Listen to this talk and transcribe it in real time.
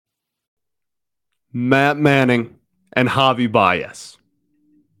Matt Manning and Javi Baez.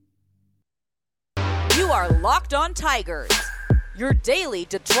 You are Locked On Tigers, your daily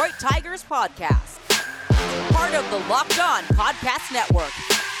Detroit Tigers podcast. Part of the Locked On Podcast Network,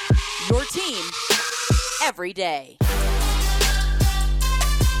 your team every day.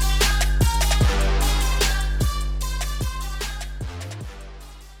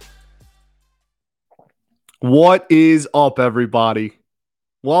 What is up, everybody?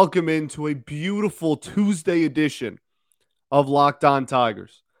 Welcome into a beautiful Tuesday edition of Locked On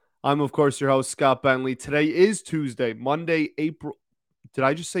Tigers. I'm, of course, your host, Scott Bentley. Today is Tuesday, Monday, April. Did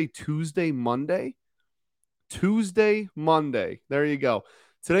I just say Tuesday, Monday? Tuesday, Monday. There you go.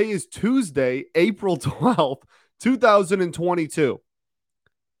 Today is Tuesday, April 12th, 2022.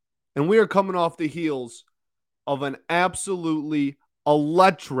 And we are coming off the heels of an absolutely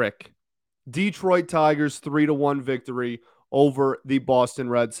electric Detroit Tigers 3-1 victory over the Boston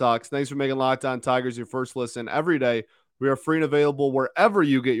Red Sox. Thanks for making Locked On Tigers your first listen every day. We are free and available wherever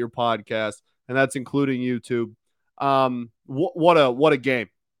you get your podcast, and that's including YouTube. What a game!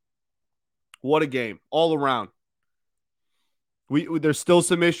 What a game all around. There's still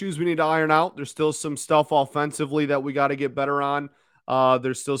some issues we need to iron out. There's still some stuff offensively that we got to get better on.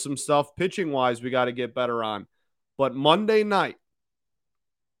 There's still some stuff pitching wise we got to get better on. But Monday night,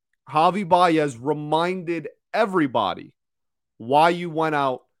 Javi Baez reminded everybody why you went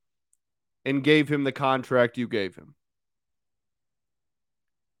out and gave him the contract you gave him.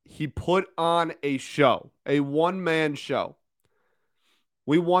 He put on a show, a one-man show.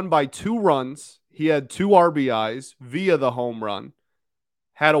 We won by 2 runs. He had 2 RBIs via the home run.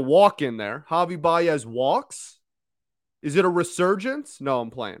 Had a walk in there. Javi Baez walks. Is it a resurgence? No, I'm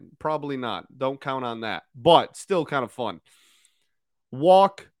playing. Probably not. Don't count on that. But still kind of fun.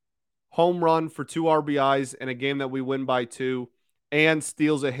 Walk, home run for 2 RBIs in a game that we win by 2, and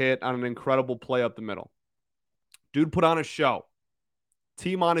steals a hit on an incredible play up the middle. Dude put on a show.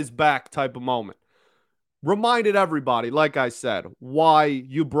 Team on his back type of moment. Reminded everybody, like I said, why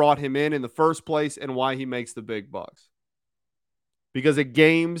you brought him in the first place and why he makes the big bucks. Because at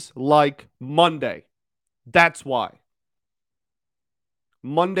games like Monday, that's why.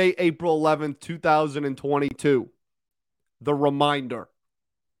 Monday, April 11th, 2022. The reminder.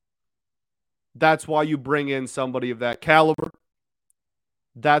 That's why you bring in somebody of that caliber.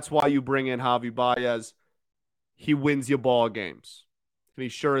 That's why you bring in Javi Baez. He wins you ball games. And he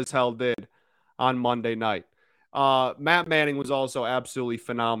sure as hell did on Monday night. Matt Manning was also absolutely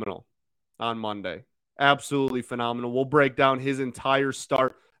phenomenal on Monday. Absolutely phenomenal. We'll break down his entire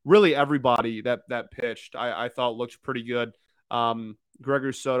start. Really everybody that pitched, I thought looked pretty good.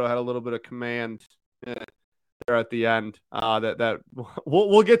 Gregory Soto had a little bit of command there at the end.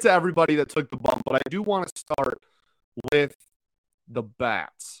 We'll get to everybody that took the bump, but I do want to start with the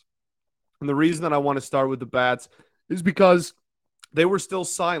bats. And the reason that I want to start with the bats is because they were still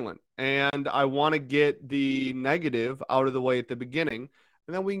silent. And I want to get the negative out of the way at the beginning.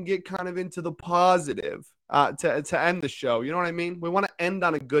 And then we can get kind of into the positive to end the show. You know what I mean? We want to end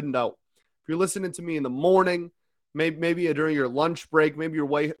on a good note. If you're listening to me in the morning, maybe during your lunch break, maybe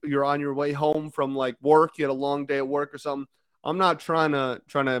you're on your way home from like work, you had a long day at work or something. I'm not trying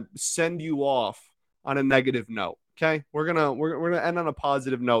to send you off on a negative note. Okay, we're gonna end on a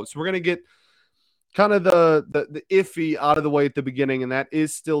positive note. So we're gonna get kind of the iffy out of the way at the beginning, and that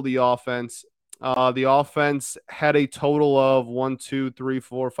is still the offense. The offense had a total of 1, 2, 3,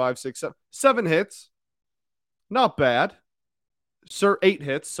 4, 5, 6, 7 hits. Not bad. 8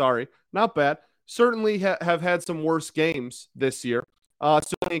 hits. Sorry, not bad. Certainly have had some worse games this year.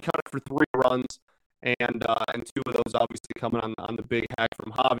 Certainly accounted for 3 runs, and 2 of those obviously coming on the big hack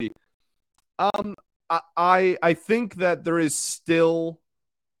from Javi. I think that there is still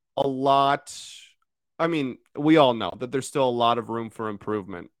a lot. I mean, we all know that there's still a lot of room for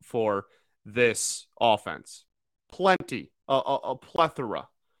improvement for this offense. Plenty, a plethora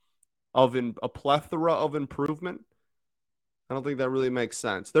of improvement. I don't think that really makes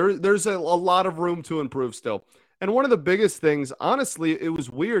sense. There's a lot of room to improve still. And one of the biggest things, honestly, it was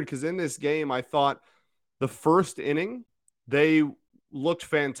weird because in this game, I thought the first inning, they looked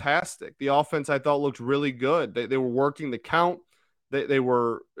fantastic. The offense, I thought, looked really good. They were working the count. They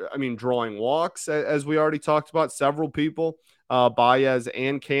were, drawing walks, as we already talked about. Several people, Baez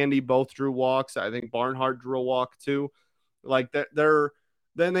and Candy, both drew walks. I think Barnhart drew a walk too. Like that,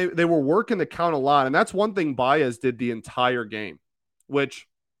 they were working the count a lot, and that's one thing Baez did the entire game, which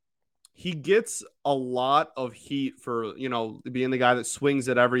he gets a lot of heat for, being the guy that swings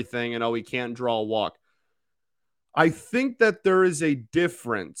at everything and he can't draw a walk. I think that there is a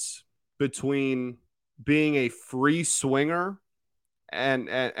difference between being a free swinger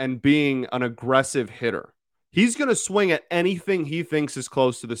and being an aggressive hitter. He's going to swing at anything he thinks is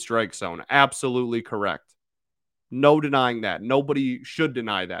close to the strike zone. Absolutely correct. No denying that. Nobody should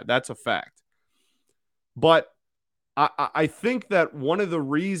deny that. That's a fact. But I think that one of the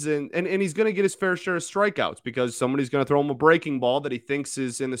reasons, and he's going to get his fair share of strikeouts because somebody's going to throw him a breaking ball that he thinks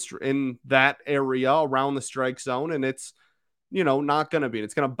is in that area around the strike zone, and it's, not going to be.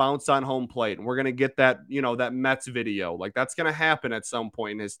 It's going to bounce on home plate, and we're going to get that, that Mets video. Like, that's going to happen at some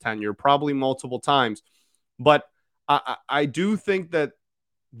point in his tenure, probably multiple times. But I do think that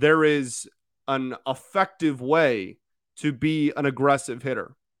there is an effective way to be an aggressive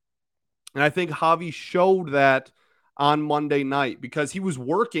hitter. And I think Javi showed that on Monday night because he was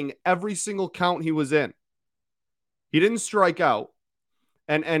working every single count he was in. He didn't strike out,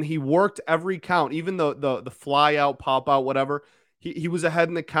 and he worked every count, even the fly out, pop out, whatever. He was ahead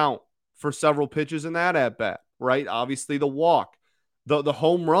in the count for several pitches in that at bat, right? Obviously the walk, the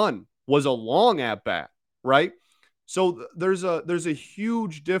home run was a long at bat, right? So there's a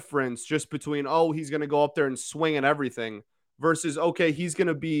huge difference just between, he's going to go up there and swing at everything versus, okay, he's going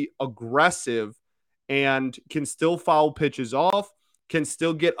to be aggressive and can still foul pitches off, can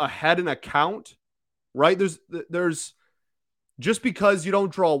still get ahead in a count, right? There's just because you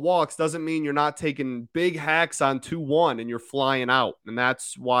don't draw walks doesn't mean you're not taking big hacks on 2-1 and you're flying out. And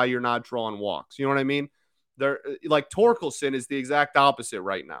that's why you're not drawing walks. You know what I mean? Like Torkelson is the exact opposite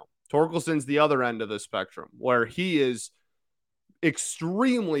right now. Torkelson's the other end of the spectrum where he is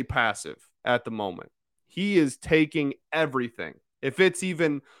extremely passive at the moment. He is taking everything. If it's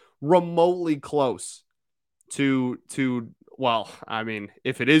even remotely close to well, I mean,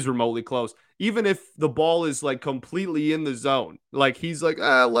 if it is remotely close, even if the ball is like completely in the zone, like he's like,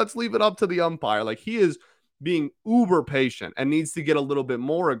 let's leave it up to the umpire. Like he is being uber patient and needs to get a little bit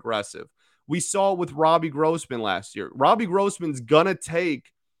more aggressive. We saw it with Robbie Grossman last year. Robbie Grossman's gonna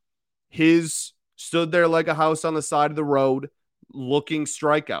take his stood there like a house on the side of the road looking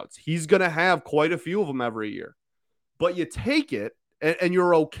strikeouts. He's gonna have quite a few of them every year. But you take it and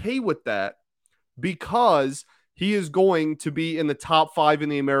you're okay with that because he is going to be in the top 5 in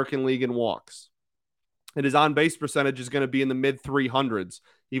the American League in walks. And his on-base percentage is going to be in the mid-300s,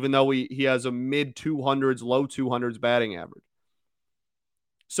 even though he has a mid-200s, low 200s batting average.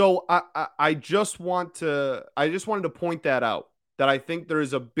 So I just wanted to point that out, that I think there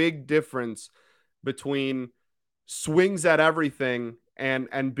is a big difference between swings at everything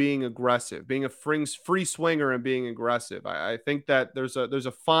and being aggressive, being a free swinger and being aggressive. I think that there's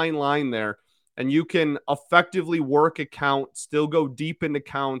a fine line there. And you can effectively work a count, still go deep into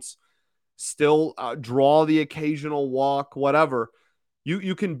counts, still draw the occasional walk, whatever.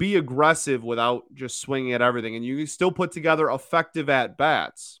 You can be aggressive without just swinging at everything. And you can still put together effective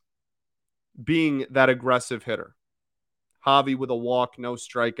at-bats being that aggressive hitter. Javi with a walk, no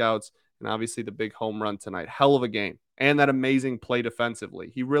strikeouts, and obviously the big home run tonight. Hell of a game. And that amazing play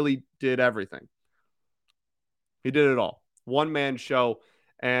defensively. He really did everything. He did it all. One-man show.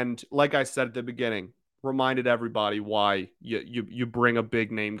 And like I said at the beginning, reminded everybody why you bring a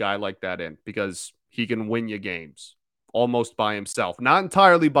big name guy like that in, because he can win you games almost by himself. Not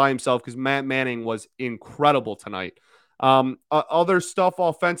entirely by himself, because Matt Manning was incredible tonight. Other stuff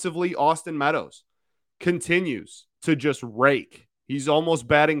offensively, Austin Meadows continues to just rake. He's almost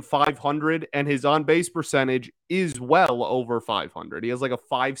batting 500, and his on-base percentage is well over 500. He has like a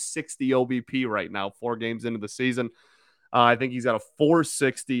 560 OBP right now, 4 games into the season. I think he's got a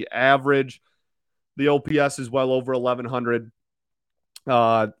 460 average. The OPS is well over 1,100.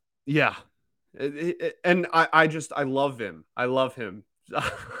 Yeah. And I love him. I love him.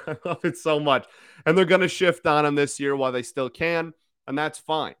 I love it so much. And they're going to shift on him this year while they still can. And that's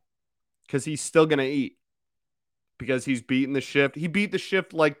fine, because he's still going to eat, because he's beaten the shift. He beat the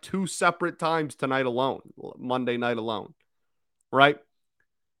shift like 2 separate times tonight alone, Monday night alone. Right?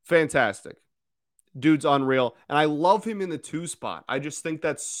 Fantastic. Dude's unreal. And I love him in the 2 spot. I just think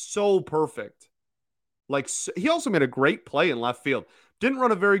that's so perfect. Like, he also made a great play in left field. Didn't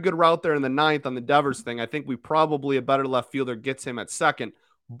run a very good route there in the 9th on the Devers thing. I think we probably a better left fielder gets him at second.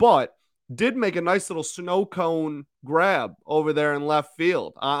 But did make a nice little snow cone grab over there in left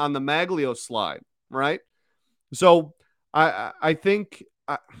field on the Maglio slide, right? So I think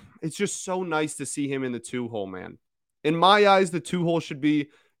it's just so nice to see him in the 2-hole, man. In my eyes, the 2-hole should be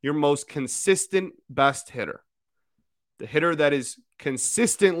your most consistent best hitter. The hitter that is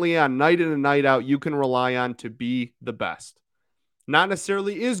consistently on night in and night out, you can rely on to be the best. Not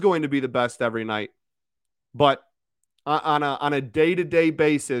necessarily is going to be the best every night, but on a day-to-day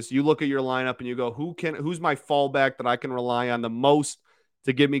basis, you look at your lineup and you go, who's my fallback that I can rely on the most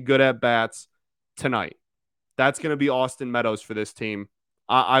to give me good at-bats tonight? That's going to be Austin Meadows for this team.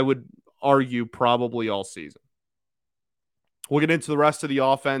 I would argue probably all season. We'll get into the rest of the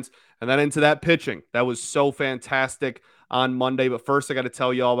offense and then into that pitching. That was so fantastic on Monday. But first, I got to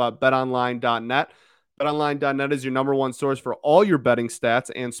tell you all about betonline.net. BetOnline.net is your number one source for all your betting stats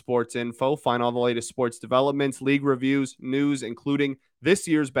and sports info. Find all the latest sports developments, league reviews, news, including this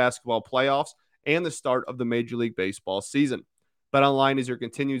year's basketball playoffs and the start of the Major League Baseball season. BetOnline is your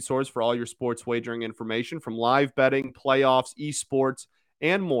continued source for all your sports wagering information from live betting, playoffs, esports,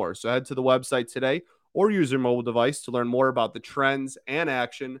 and more. So head to the website today or use your mobile device to learn more about the trends and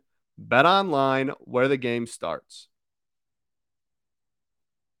action. BetOnline, where the game starts.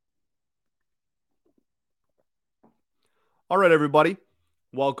 All right, everybody.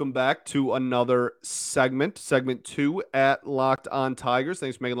 Welcome back to another segment 2 at Locked On Tigers.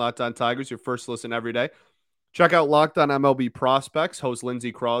 Thanks for making Locked On Tigers your first listen every day. Check out Locked On MLB Prospects. Host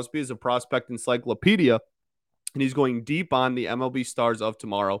Lindsey Crosby is a prospect encyclopedia, and he's going deep on the MLB stars of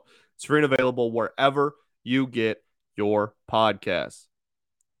tomorrow. It's free and available wherever you get your podcasts.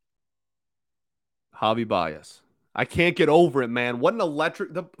 Javi Baez. I can't get over it, man. What an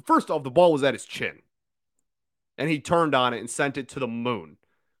electric... First off, the ball was at his chin. And he turned on it and sent it to the moon.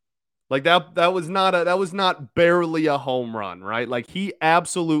 Like that was not barely a home run, right? Like he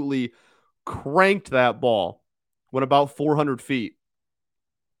absolutely cranked that ball, went about 400 feet,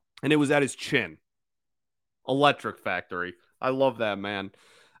 and it was at his chin. Electric factory. I love that, man.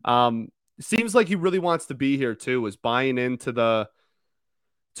 Seems like he really wants to be here too, is buying into the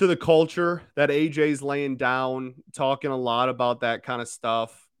culture that AJ's laying down, talking a lot about that kind of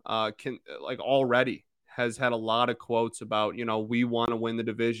stuff. Already has had a lot of quotes about, we want to win the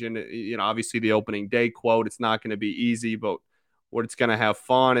division. Obviously the opening day quote, it's not going to be easy, but it's going to have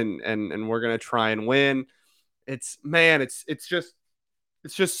fun and we're going to try and win. It's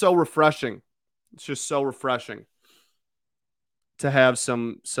just so refreshing. It's just so refreshing to have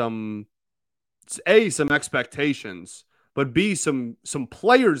some expectations, but B, some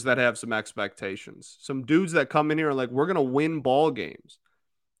players that have some expectations, some dudes that come in here and like, we're going to win ball games.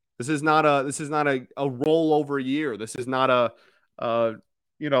 This is not a rollover year. This is not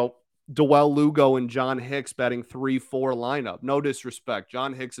Dewell Lugo and John Hicks batting 3-4 lineup. No disrespect.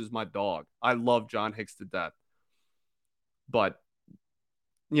 John Hicks is my dog. I love John Hicks to death. But,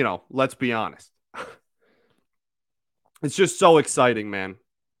 let's be honest. It's just so exciting, man.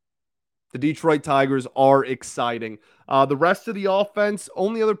 The Detroit Tigers are exciting. The rest of the offense,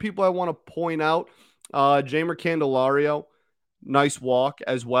 only other people I want to point out, Jeimer Candelario. Nice walk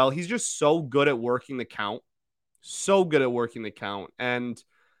as well. He's just so good at working the count. And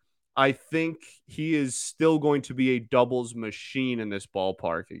I think he is still going to be a doubles machine in this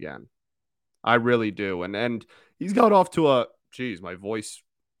ballpark again. I really do. And he's got off to my voice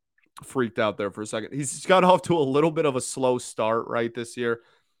freaked out there for a second. He's got off to a little bit of a slow start right this year.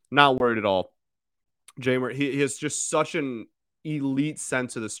 Not worried at all. Jeimer, he has just such an elite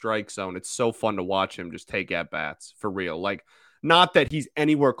sense of the strike zone. It's so fun to watch him just take at bats for real. Like, not that he's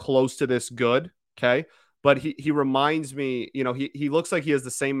anywhere close to this good, okay? But he reminds me, he looks like he has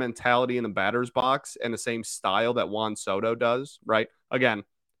the same mentality in the batter's box and the same style that Juan Soto does, right? Again,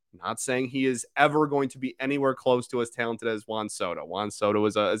 not saying he is ever going to be anywhere close to as talented as Juan Soto. Juan Soto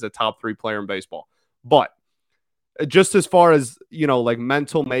is a top 3 player in baseball. But just as far as, like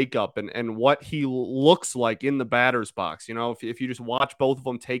mental makeup and what he looks like in the batter's box, if you just watch both of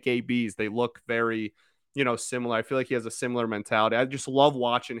them take ABs, they look very, similar. I feel like he has a similar mentality. I just love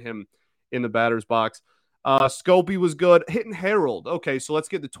watching him in the batter's box. Scopey was good. Hitting Harold. Okay, so let's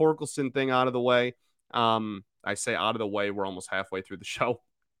get the Torkelson thing out of the way. I say out of the way. We're almost halfway through the show.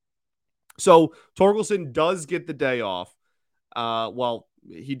 So Torkelson does get the day off. Well,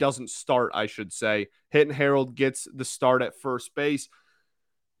 he doesn't start, I should say. Hitting Harold gets the start at first base.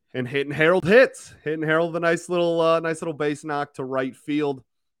 And Hitting Harold hits. Hitting Harold, the nice little base knock to right field.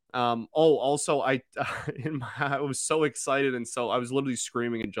 Also, I was so excited, and so I was literally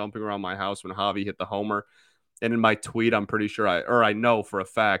screaming and jumping around my house when Javi hit the homer. And in my tweet, I'm pretty sure I know for a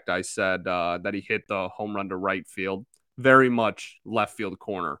fact I said that he hit the home run to right field, very much left field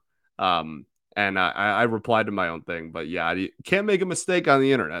corner. And I replied to my own thing, but yeah, you can't make a mistake on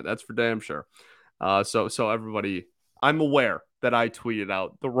the internet. That's for damn sure. So everybody, I'm aware that I tweeted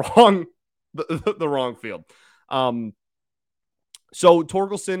out the wrong field. So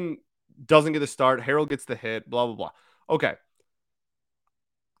Torkelson doesn't get the start. Harold gets the hit, blah, blah, blah. Okay.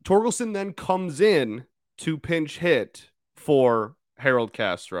 Torkelson then comes in to pinch hit for Harold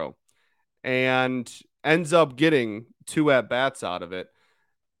Castro and ends up getting 2 at-bats out of it.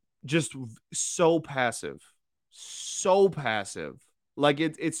 Just so passive. Like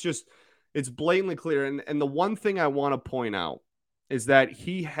it's just It's blatantly clear. And the one thing I want to point out is that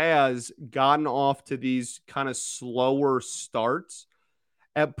he has gotten off to these kind of slower starts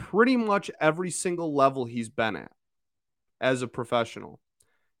at pretty much every single level he's been at as a professional.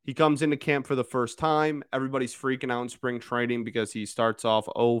 He comes into camp for the first time. Everybody's freaking out in spring training because he starts off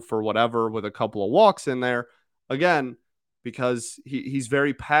 0 for whatever with a couple of walks in there. Again, because he's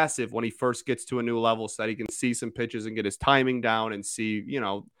very passive when he first gets to a new level so that he can see some pitches and get his timing down and see,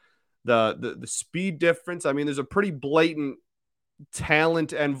 the speed difference. I mean, there's a pretty blatant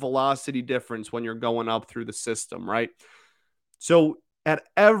talent and velocity difference when you're going up through the system, right? So at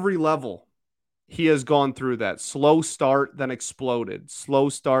every level, he has gone through that slow start, then exploded, slow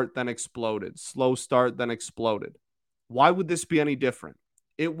start, then exploded, slow start, then exploded. Why would this be any different?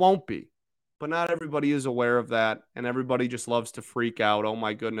 It won't be. But not everybody is aware of that, and everybody just loves to freak out. Oh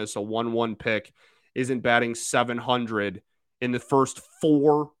my goodness, a 1-1 pick isn't batting 700 in the first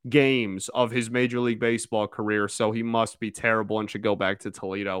 4 games of his Major League Baseball career, so he must be terrible and should go back to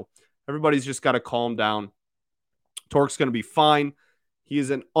Toledo. Everybody's just got to calm down. Torque's going to be fine. He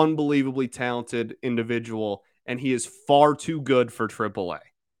is an unbelievably talented individual, and he is far too good for AAA.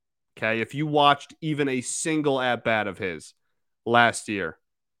 Okay, if you watched even a single at-bat of his last year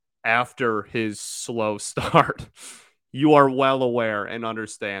after his slow start, you are well aware and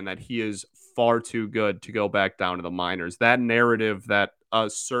understand that he is far too good to go back down to the minors. That narrative that a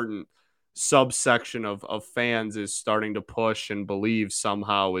certain subsection of fans is starting to push and believe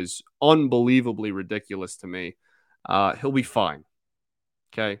somehow is unbelievably ridiculous to me. He'll be fine.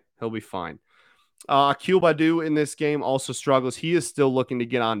 Okay, he'll be fine. Akil Baddoo in this game also struggles. He is still looking to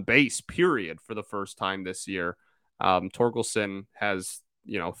get on base, period, for the first time this year. Torkelson has,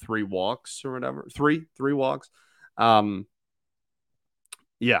 3 walks or whatever. Three walks. Yeah,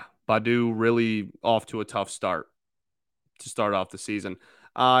 Baddoo really off to a tough start to start off the season.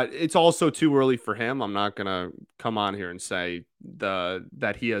 It's also too early for him. I'm not going to come on here and say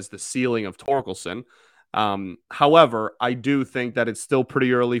that he has the ceiling of Torkelson. However, I do think that it's still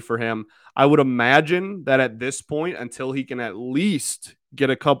pretty early for him. I would imagine that at this point, until he can at least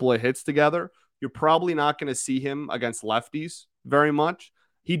get a couple of hits together, you're probably not going to see him against lefties very much.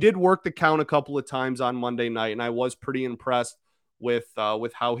 He did work the count a couple of times on Monday night, and I was pretty impressed with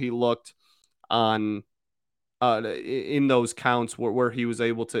how he looked on in those counts where he was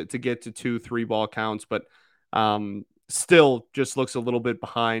able to get to 2-3 ball counts, but still just looks a little bit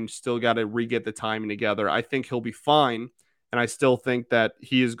behind. Still got to re-get the timing together. I think he'll be fine, and I still think that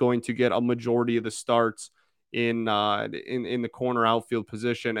he is going to get a majority of the starts in the corner outfield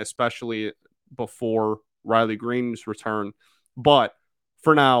position, especially before Riley Green's return. But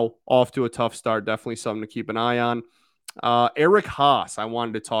for now, off to a tough start. Definitely something to keep an eye on. Eric Haas, I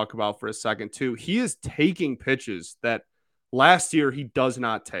wanted to talk about for a second too. He is taking pitches that last year he does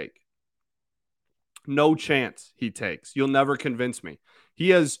not take. No chance he takes. You'll never convince me. He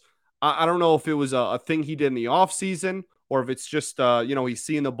has, I don't know if it was a thing he did in the offseason or if it's just, he's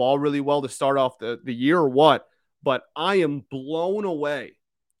seeing the ball really well to start off the year or what, but I am blown away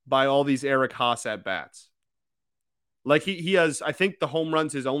by all these Eric Haas at-bats. Like he has, I think the home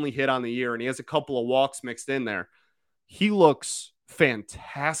run's his only hit on the year, and he has a couple of walks mixed in there. He looks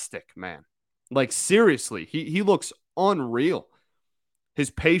fantastic, man. Like seriously, he looks unreal. His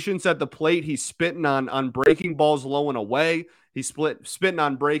patience at the plate, he's spitting on breaking balls low and away. He's spitting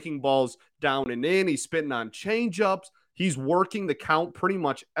on breaking balls down and in. He's spitting on changeups. He's working the count pretty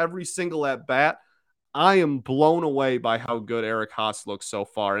much every single at bat. I am blown away by how good Eric Haas looks so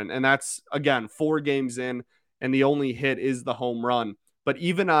far. And that's, again, 4 games in, and the only hit is the home run. But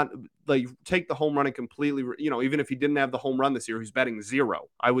even on, like, take the home run and completely, even if he didn't have the home run this year, he's batting 0.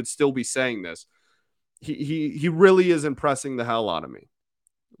 I would still be saying this. He really is impressing the hell out of me.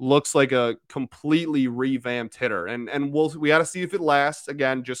 Looks like a completely revamped hitter. And we got to see if it lasts.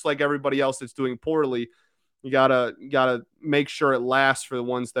 Again, just like everybody else that's doing poorly, you gotta make sure it lasts for the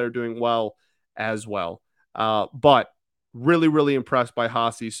ones that are doing well as well. But really, really impressed by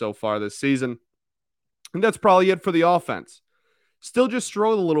Hossie so far this season. And that's probably it for the offense. Still just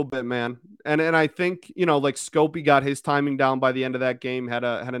struggled a little bit, man. And I think, like Scopey got his timing down by the end of that game, had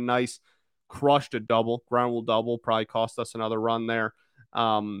a nice crushed a double, ground rule double, probably cost us another run there.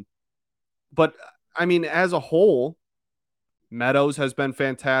 But I mean, as a whole, Meadows has been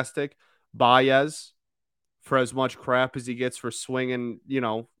fantastic. Baez, for as much crap as he gets for swinging,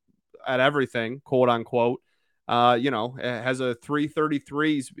 at everything, quote unquote, has a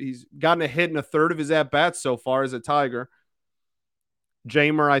 333. He's gotten a hit in a third of his at-bats so far as a Tiger.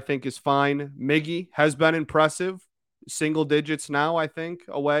 Jamer, I think, is fine. Miggy has been impressive. Single digits now, I think,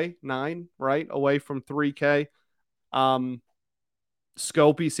 away. 9, right? Away from 3K.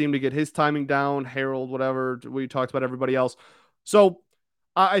 Scopey seemed to get his timing down. Harold, whatever. We talked about everybody else. So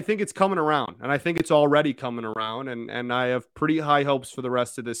I think it's coming around, and I think it's already coming around, and I have pretty high hopes for the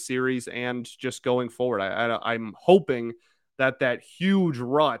rest of this series and just going forward. I'm hoping that huge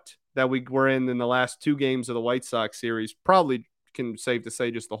rut that we were in the last 2 games of the White Sox series, probably can safe to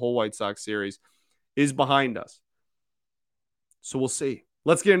say just the whole White Sox series, is behind us. So we'll see.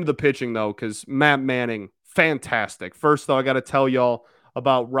 Let's get into the pitching, though, because Matt Manning, fantastic. First, though, I got to tell y'all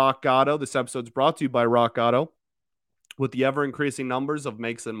about Rock Auto. This episode's brought to you by Rock Auto. With the ever-increasing numbers of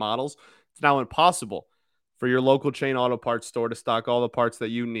makes and models, it's now impossible for your local chain auto parts store to stock all the parts that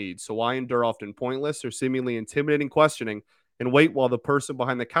you need. So why endure often pointless or seemingly intimidating questioning and wait while the person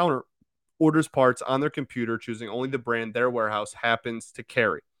behind the counter orders parts on their computer, choosing only the brand their warehouse happens to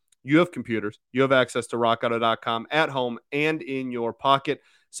carry? You have computers. You have access to rockauto.com at home and in your pocket.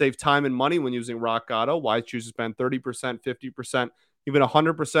 Save time and money when using Rock Auto. Why choose to spend 30%, 50%, even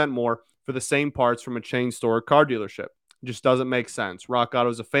 100% more for the same parts from a chain store or car dealership? It just doesn't make sense. Rock Auto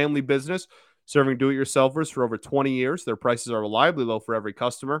is a family business serving do-it-yourselfers for over 20 years. Their prices are reliably low for every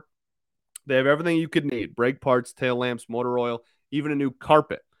customer. They have everything you could need: brake parts, tail lamps, motor oil, even a new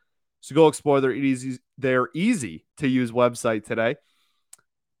carpet. So go explore their easy-to-use website today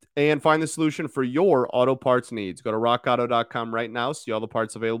and find the solution for your auto parts needs. Go to rockauto.com right now, see all the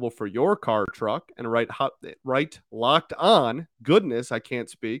parts available for your car or truck, and right locked on. Goodness, I can't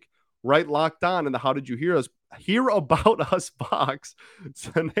speak. Right locked on in the How Did You Hear About Us box,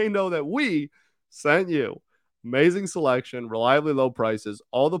 so they know that we sent you. Amazing selection, reliably low prices,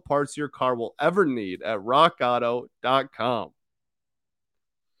 all the parts your car will ever need at rockauto.com.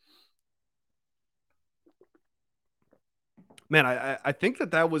 Man, I think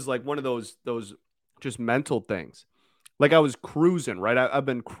that was like one of those just mental things. Like I was cruising, right? I've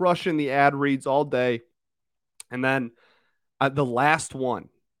been crushing the ad reads all day. And then the last one,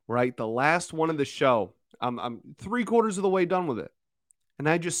 right? The last one of the show, I'm 3/4 of the way done with it. And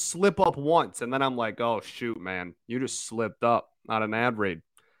I just slip up once. And then I'm like, oh, shoot, man, you just slipped up on an ad read.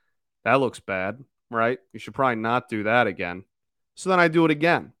 That looks bad, right? You should probably not do that again. So then I do it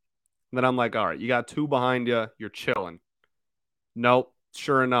again. And then I'm like, all right, you got 2 behind you. You're chilling. Nope.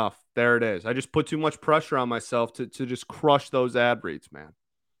 Sure enough, there it is. I just put too much pressure on myself to just crush those ad reads, man.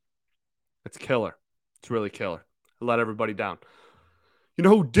 It's killer. It's really killer. I let everybody down. You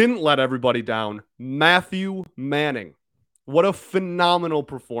know who didn't let everybody down? Matthew Manning. What a phenomenal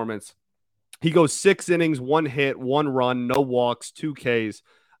performance. He goes 6 innings, 1 hit, 1 run, no walks, 2 Ks,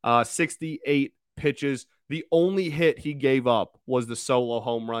 68 pitches. The only hit he gave up was the solo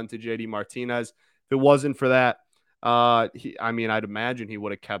home run to JD Martinez. If it wasn't for that, I'd imagine he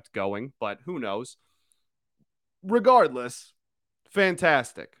would have kept going, but who knows? Regardless,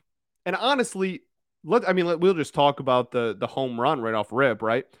 fantastic. And honestly, we'll just talk about the home run right off rip,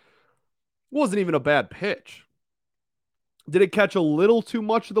 right? It wasn't even a bad pitch. Did it catch a little too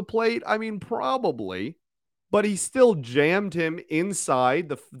much of the plate? I mean, probably, but he still jammed him inside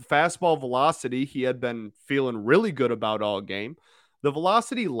the fastball velocity he had been feeling really good about all game. The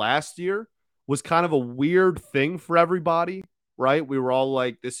velocity last year was kind of a weird thing for everybody, right? We were all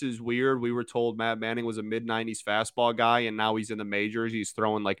like, this is weird. We were told Matt Manning was a mid-90s fastball guy, and now he's in the majors. He's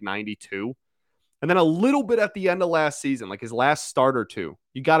throwing like 92. And then a little bit at the end of last season, like his last start or two,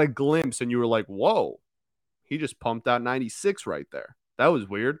 you got a glimpse and you were like, whoa, he just pumped out 96 right there. That was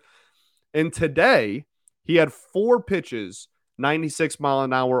weird. And today, he had 4 pitches, 96 mile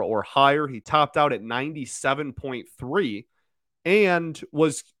an hour or higher. He topped out at 97.3 and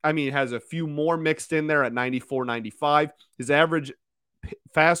has a few more mixed in there at 94, 95. His average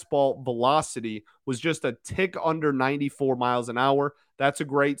fastball velocity was just a tick under 94 miles an hour. That's a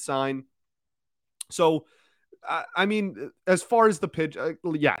great sign. So, as far as the pitch,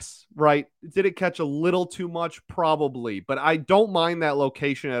 yes, right. Did it catch a little too much? Probably, but I don't mind that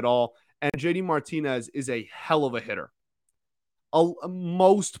location at all. And JD Martinez is a hell of a hitter.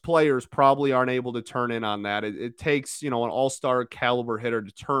 Most players probably aren't able to turn in on that. It takes, an all-star caliber hitter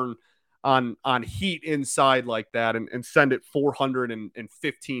to turn on heat inside like that and send it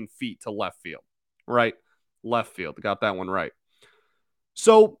 415 feet to left field, right? Left field. Got that one right.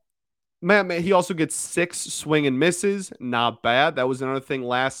 So, Matt, he also gets 6 swing and misses. Not bad. That was another thing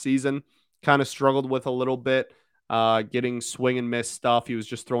last season. Kind of struggled with a little bit, getting swing and miss stuff. He was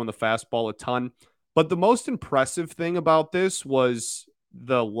just throwing the fastball a ton. But the most impressive thing about this was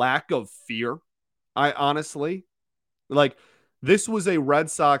the lack of fear. I honestly, this was a Red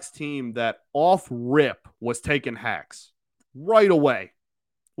Sox team that off rip was taking hacks right away,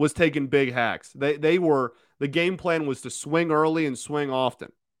 was taking big hacks. The game plan was to swing early and swing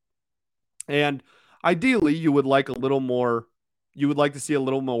often. And ideally, you would like a little more you would like to see a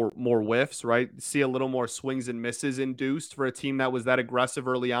little more whiffs, right? See a little more swings and misses induced for a team that was that aggressive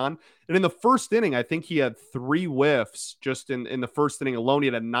early on. And in the first inning, I think he had 3 whiffs just in the first inning alone. He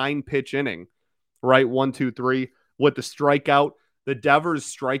had a 9-pitch inning, right? 1, 2, 3 with the strikeout. The Devers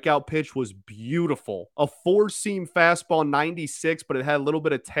strikeout pitch was beautiful. A 4-seam fastball, 96, but it had a little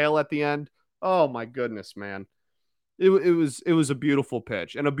bit of tail at the end. Oh my goodness, man. It was a beautiful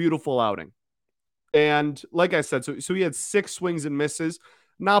pitch and a beautiful outing. And like I said, so he had 6 swings and misses.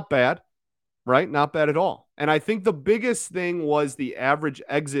 Not bad, right? Not bad at all. And I think the biggest thing was the average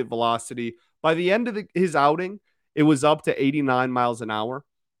exit velocity. By the end of his outing, it was up to 89 miles an hour,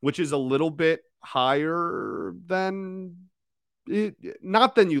 which is a little bit higher than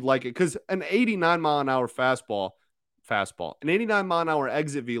not than you'd like it, because an 89 mile an hour an 89 mile an hour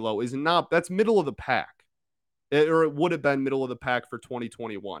exit velo is not, that's middle of the pack. Or it would have been middle of the pack for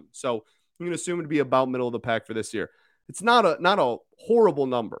 2021. So I'm going to assume it'd be about middle of the pack for this year. It's not a horrible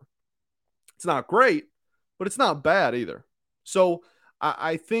number. It's not great, but it's not bad either. So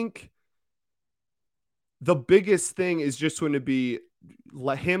I think the biggest thing is just going to be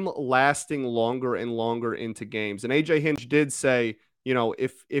him lasting longer and longer into games. And AJ Hinch did say, you know,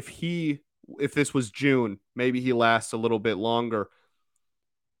 if this was June, maybe he lasts a little bit longer.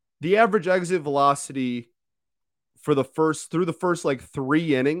 The average exit velocity through the first like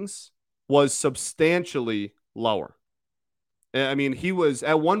 3 innings was substantially lower. I mean, he was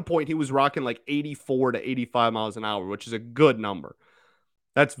at one point he was rocking like 84 to 85 miles an hour, which is a good number.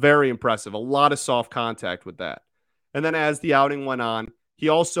 That's very impressive. A lot of soft contact with that. And then as the outing went on, he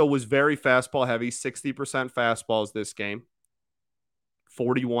also was very fastball heavy, 60% fastballs this game.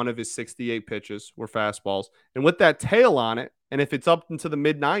 41 of his 68 pitches were fastballs. And with that tail on it, and if it's up into the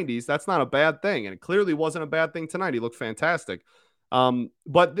mid-90s, that's not a bad thing. And it clearly wasn't a bad thing tonight. He looked fantastic.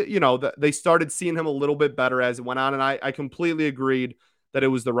 But, you know, they started seeing him a little bit better as it went on. And I completely agreed that it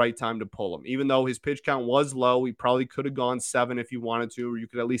was the right time to pull him. Even though his pitch count was low, he probably could have gone 7 if you wanted to, or you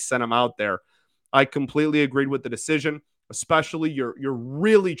could at least send him out there. I completely agreed with the decision, especially you're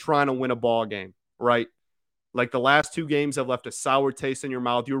really trying to win a ball game, right? Like the last 2 games have left a sour taste in your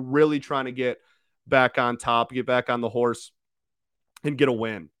mouth. You're really trying to get back on top, get back on the horse, and get a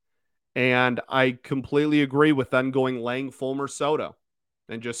win. And I completely agree with then going Lang, Fulmer, Soto,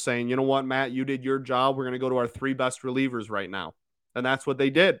 and just saying, you know what, Matt, you did your job. We're going to go to our 3 best relievers right now. And that's what they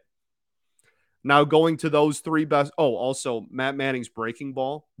did. Now going to those 3 best. Oh, also Matt Manning's breaking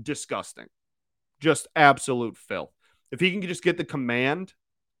ball, disgusting. Just absolute filth. If he can just get the command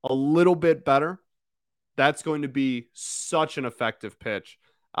a little bit better, that's going to be such an effective pitch.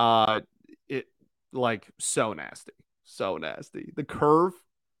 It like so nasty. The curve,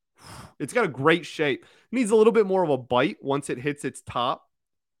 it's got a great shape. It needs a little bit more of a bite once it hits its top,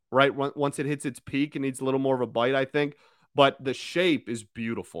 right? Once it hits its peak, it needs a little more of a bite, I think. But the shape is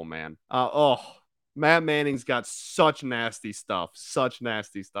beautiful, man. Matt Manning's got such nasty stuff.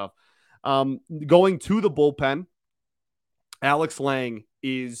 Going to the bullpen, Alex Lang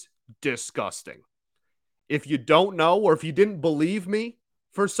is disgusting. If you don't know, or if you didn't believe me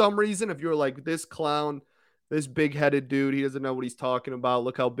for some reason, if you're like, this clown, this big-headed dude, he doesn't know what he's talking about.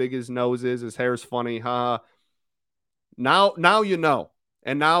 Look how big his nose is. His hair's funny. Now you know.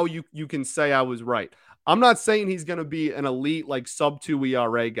 And now you can say I was right. I'm not saying he's going to be an elite, like sub-2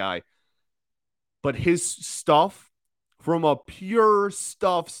 ERA guy. But his stuff, from a pure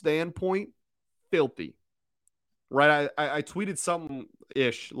stuff standpoint, filthy. Right? I tweeted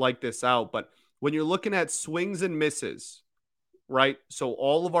something-ish like this out, but when you're looking at swings and misses, right? So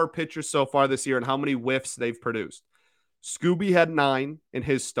all of our pitchers so far this year and how many whiffs they've produced. Scooby had 9 in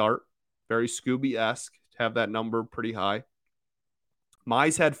his start. Very Scooby-esque. Have that number pretty high.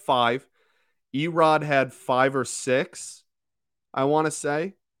 Mize had 5. Erod had 5 or 6, I want to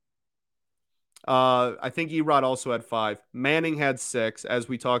say. I think Erod also had 5. Manning had 6, as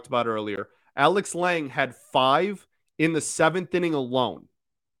we talked about earlier. Alex Lang had 5 in the 7th inning alone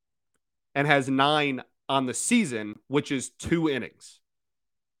and has 9 on the season, which is 2 innings.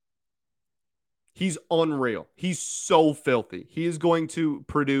 He's unreal. He's so filthy. He is going to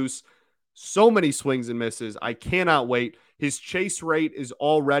produce so many swings and misses. I cannot wait. His chase rate is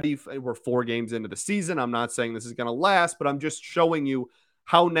already, we're 4 games into the season. I'm not saying this is going to last, but I'm just showing you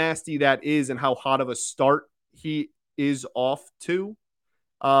how nasty that is and how hot of a start he is off to.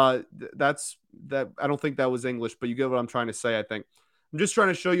 That's that. I don't think that was English, but you get what I'm trying to say, I think. I'm just trying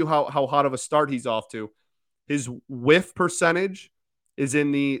to show you how hot of a start he's off to. His whiff percentage is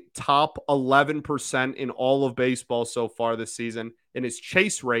in the top 11% in all of baseball so far this season. And his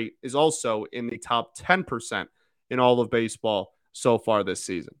chase rate is also in the top 10% in all of baseball so far this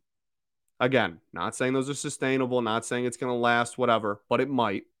season. Again, not saying those are sustainable, not saying it's going to last, whatever, but it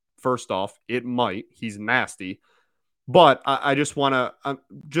might. First off, it might. He's nasty. But I just want to, I'm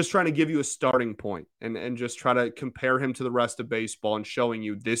just trying to give you a starting point and just try to compare him to the rest of baseball and showing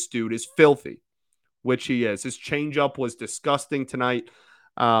you this dude is filthy, which he is. His changeup was disgusting tonight.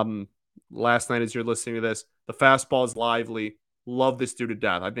 Last night, as you're listening to this, the fastball is lively. Love this dude to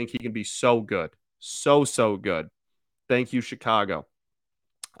death. I think he can be so good. So good. Thank you, Chicago.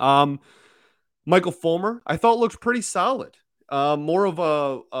 Michael Fulmer, I thought looked pretty solid. More of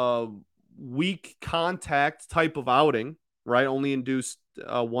a weak contact type of outing, right? Only induced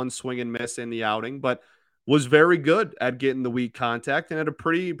one swing and miss in the outing, but was very good at getting the weak contact and had a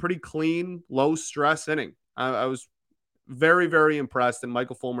pretty clean, low stress inning. I was very impressed, and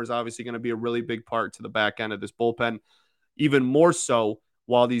Michael Fulmer is obviously going to be a really big part to the back end of this bullpen, even more so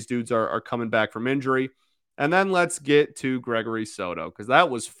while these dudes are coming back from injury. And then let's get to Gregory Soto, because that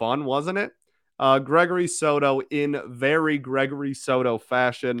was fun, wasn't it? Gregory Soto, in very Gregory Soto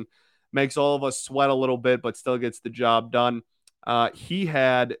fashion, makes all of us sweat a little bit, but still gets the job done. He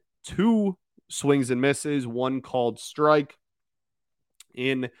had 2 swings and misses, 1 called strike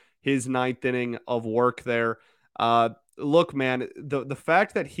in his 9th inning of work there. Look, man, the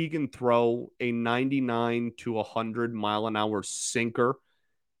fact that he can throw a 99 to 100 mile an hour sinker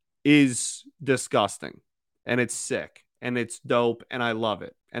is disgusting, and it's sick, and it's dope, and I love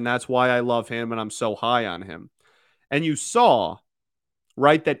it. And that's why I love him, and I'm so high on him. And you saw,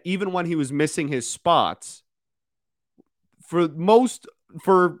 right, that even when he was missing his spots, for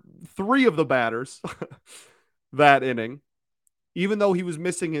 3 of the batters that inning, even though he was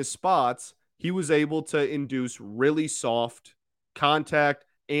missing his spots, he was able to induce really soft contact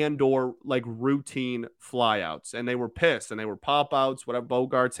and or like routine flyouts. And they were pissed and they were pop outs. Whatever,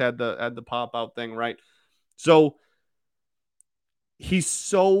 Bogarts had the pop out thing, right? So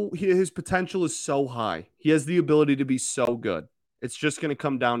his potential is so high. He has the ability to be so good. It's just going to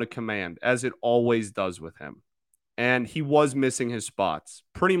come down to command, as it always does with him. And he was missing his spots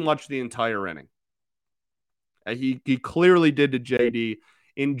pretty much the entire inning. He clearly did to JD.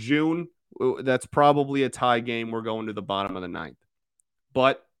 In June, that's probably a tie game. We're going to the bottom of the 9th.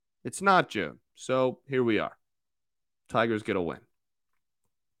 But it's not June. So here we are. Tigers get a win.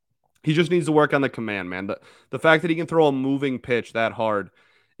 He just needs to work on the command, man. The fact that he can throw a moving pitch that hard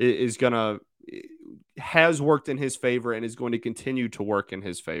has worked in his favor and is going to continue to work in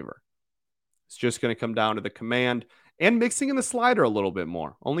his favor. It's just going to come down to the command and mixing in the slider a little bit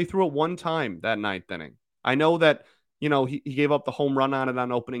more. Only threw it 1 time that 9th inning. I know that, he gave up the home run on it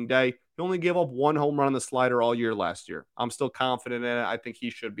on opening day. He only gave up 1 home run on the slider all year last year. I'm still confident in it. I think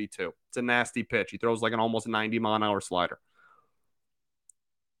he should be too. It's a nasty pitch. He throws like an almost 90 mile an hour slider.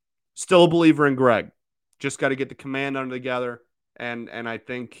 Still a believer in Greg. Just got to get the command under together. And I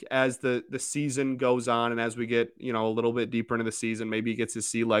think as the season goes on and as we get, a little bit deeper into the season, maybe he gets his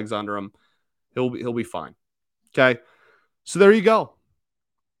sea legs under him. He'll be fine. Okay. So there you go.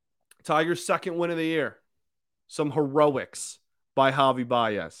 Tigers' 2nd win of the year. Some heroics by Javi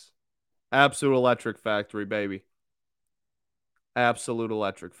Baez. Absolute electric factory, baby. Absolute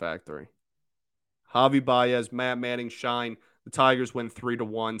electric factory. Javi Baez, Matt Manning shine. The Tigers win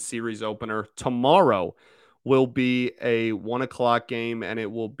 3-1 series opener. Tomorrow will be a 1:00 game, and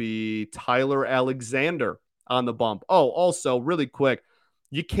it will be Tyler Alexander on the bump. Oh, also, really quick,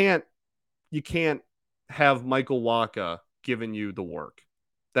 you can't have Michael Wacha giving you the work.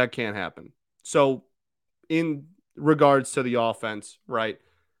 That can't happen. So, in regards to the offense, right,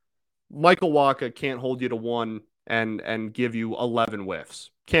 Michael Wacha can't hold you to 1 and give you 11 whiffs.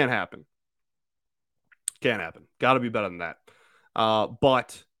 Can't happen. Can't happen. Got to be better than that.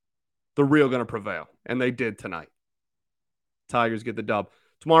 But the real going to prevail, and they did tonight. Tigers get the dub.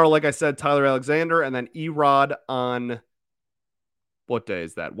 Tomorrow, like I said, Tyler Alexander, and then Erod on, what day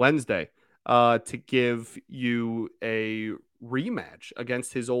is that? Wednesday, to give you a rematch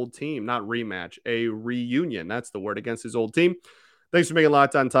against his old team. Not rematch, a reunion. That's the word, against his old team. Thanks for making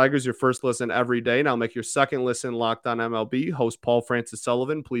Locked On Tigers your first listen every day. Now make your second listen Locked On MLB. Host Paul Francis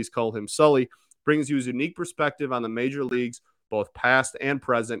Sullivan, please call him Sully, brings you his unique perspective on the major leagues, both past and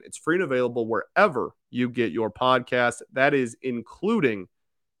present. It's free and available wherever you get your podcast. That is including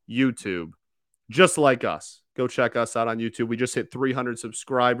YouTube, just like us. Go check us out on YouTube. We just hit 300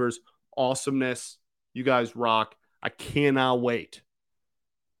 subscribers. Awesomeness. You guys rock. I cannot wait.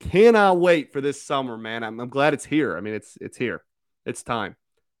 Cannot wait for this summer, man. I'm glad it's here. I mean, it's here. It's time.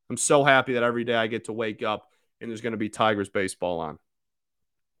 I'm so happy that every day I get to wake up and there's going to be Tigers baseball on.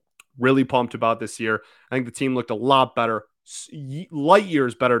 Really pumped about this year. I think the team looked a lot better, light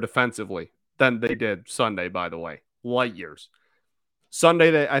years better defensively than they did Sunday, by the way. Light years.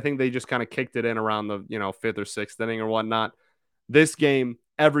 Sunday, I think they just kind of kicked it in around the, fifth or sixth inning or whatnot. This game,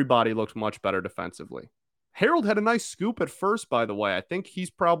 everybody looked much better defensively. Harold had a nice scoop at first, by the way. I think he's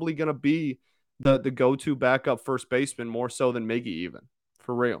probably going to be the go-to backup first baseman more so than Miggy even,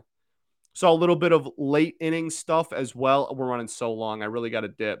 for real. Saw a little bit of late inning stuff as well. We're running so long, I really got to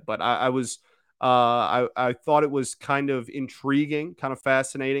dip. But I thought it was kind of intriguing, kind of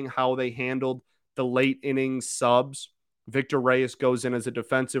fascinating how they handled the late inning subs. Victor Reyes goes in as a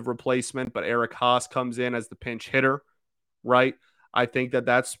defensive replacement, but Eric Haas comes in as the pinch hitter, right? I think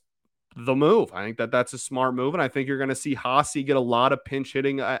that's the move. I think that's a smart move, and I think you're going to see Haase get a lot of pinch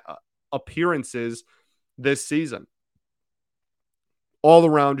hitting appearances this season. All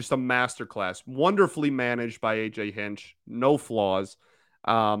around, just a masterclass. Wonderfully managed by AJ Hinch. No flaws.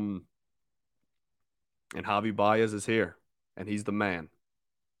 And Javi Baez is here, and he's the man.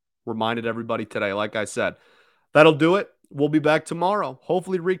 Reminded everybody today, like I said. That'll do it. We'll be back tomorrow.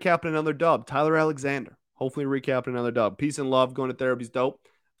 Hopefully recapping another dub. Tyler Alexander. Hopefully recapping another dub. Peace and love. Going to therapy's dope.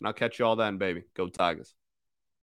 And I'll catch you all then, baby. Go Tigers.